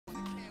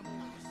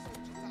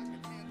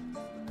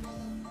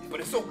But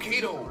it's okay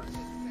though.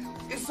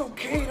 It's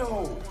okay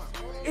though.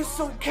 It's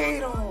okay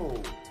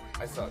though.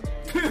 I suck.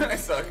 I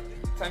suck.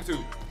 Time 2.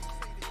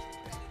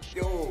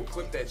 Yo,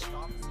 clip that shit.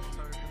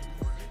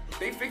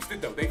 They fixed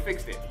it though. They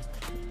fixed it.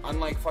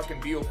 Unlike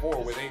fucking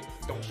BO4 where they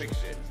don't fix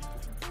shit.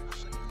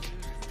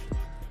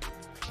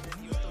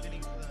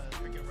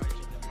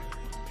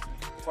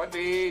 Squad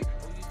beat.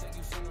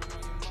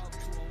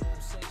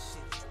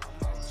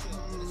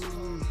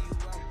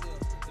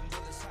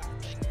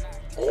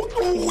 Oh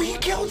no, he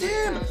killed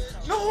him!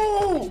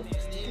 No!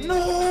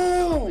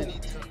 No!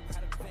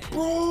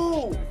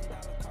 Bro!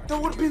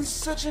 That would have been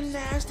such a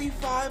nasty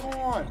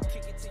 5-on.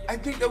 I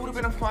think that would have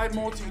been a 5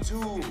 multi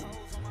too.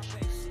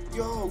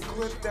 Yo,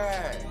 clip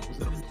that.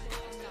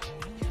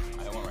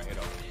 I don't want right here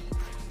though.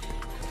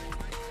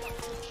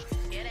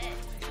 Get it.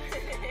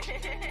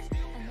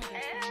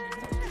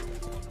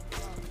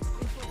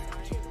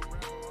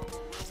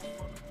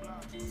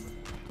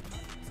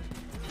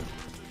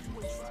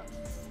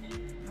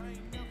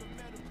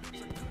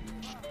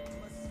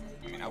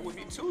 I mean, I would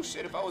be too.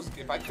 Shit, if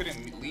I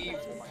couldn't leave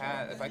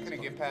past, if I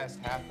couldn't get past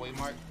halfway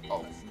mark.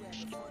 Oh,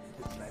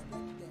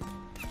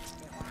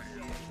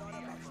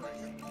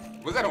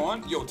 was that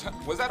on? Yo,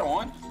 was that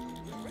on?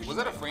 Was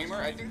that a framer?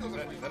 I think is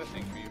that a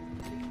thing for you?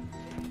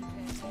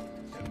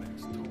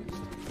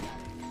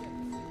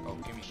 Oh,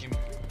 gimme.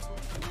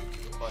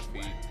 Plus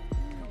feed.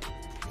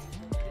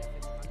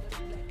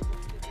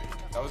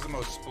 That was the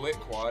most split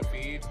quad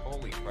feed.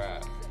 Holy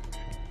crap.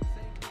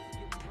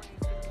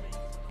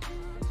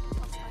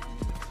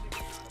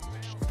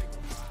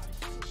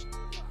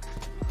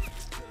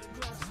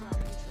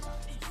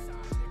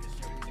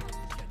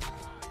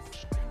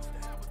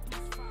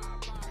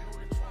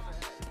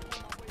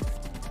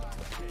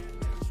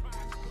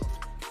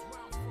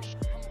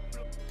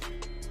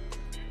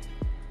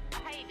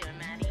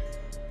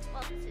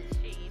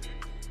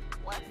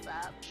 What's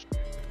up?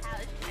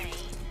 How's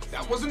Jane?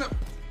 That wasn't a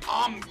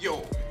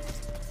yo.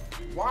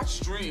 Watch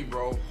stream,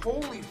 bro.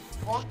 Holy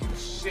fucking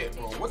shit,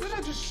 bro. What did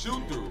I just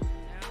shoot through?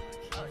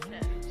 Oh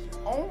shit.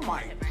 Oh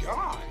my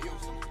god. Yo.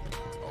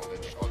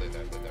 Oh, they're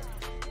there.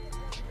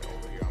 They're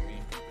over here on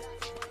me.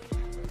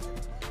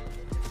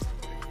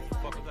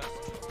 Fuck with that.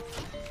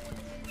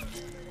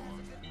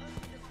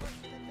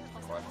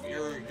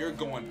 You're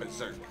going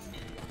berserk.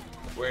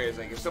 Whereas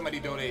like if somebody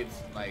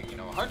donates like, you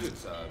know, 100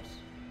 subs,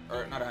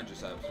 or not 100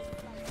 subs.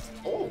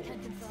 Oh,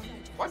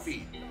 what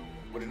beat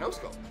with a no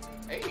scope.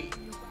 Hey,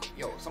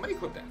 yo, somebody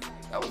clip that.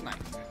 That was nice.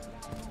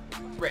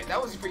 Brett, that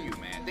was for you,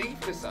 man. Thank you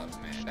for the subs,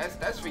 man.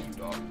 That's for you,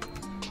 dog.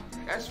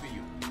 That's for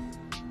you.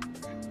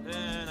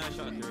 And I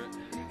shot through it.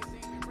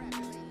 I'm ready.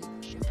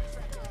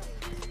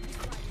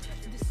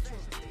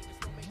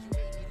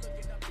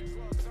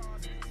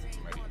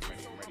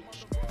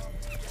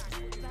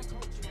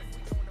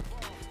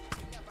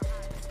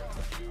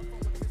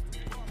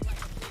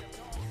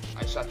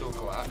 I shot through a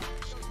collab.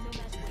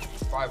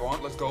 5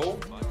 on, let's go.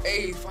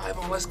 Hey, 5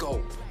 on, let's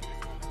go.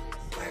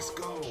 Let's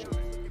go.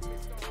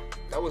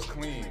 That was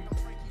clean.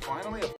 Finally a